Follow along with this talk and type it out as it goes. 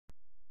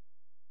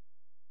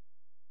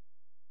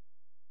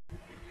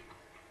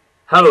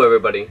Hello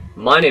everybody,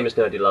 my name is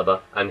Nerdy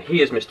Lover, and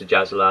he is Mr.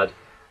 Jazzalad,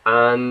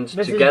 and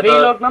This together... is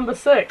vlog number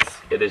 6.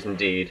 It is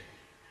indeed.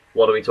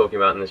 What are we talking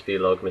about in this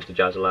vlog, Mr.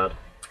 Jazzalad?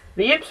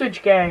 The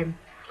Ipswich game.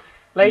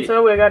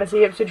 Later we're going to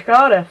see Ipswich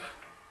Cardiff.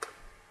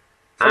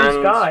 Some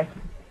And Sky.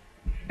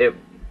 it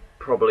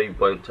probably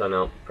won't turn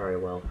out very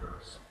well for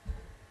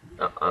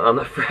us. I'm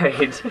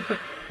afraid.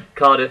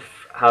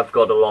 Cardiff have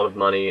got a lot of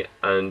money,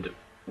 and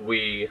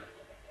we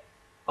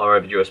are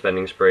overdue a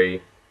spending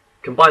spree.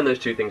 Combine those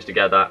two things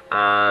together,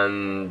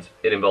 and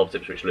it involves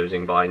Ipswich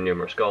losing by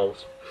numerous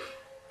goals,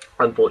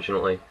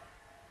 unfortunately.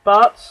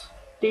 But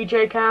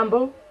DJ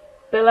Campbell,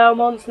 Bill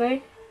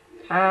Elmonsney,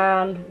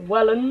 and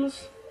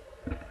Wellens.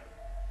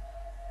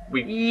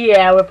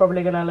 Yeah, we're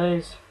probably going to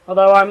lose.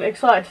 Although I'm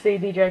excited to see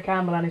DJ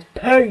Campbell and his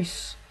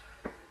pace.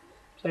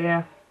 So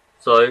yeah.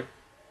 So,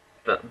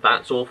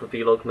 that's all for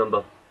vlog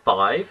number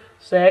 5.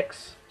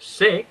 6.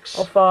 6?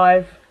 Or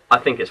 5. I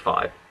think it's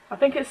 5. I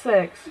think it's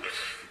 6.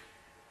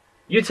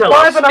 You tell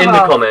us in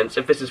the comments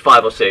if this is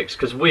 5 or 6,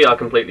 because we are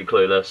completely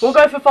clueless. We'll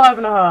go for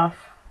 5.5.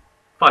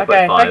 5.5.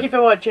 Okay, thank you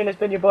for watching. It's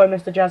been your boy,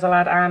 Mr.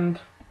 Jazzalad, and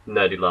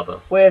Nerdy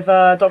Lover. with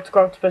Dr.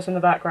 Croctopus in the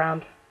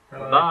background.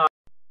 Bye.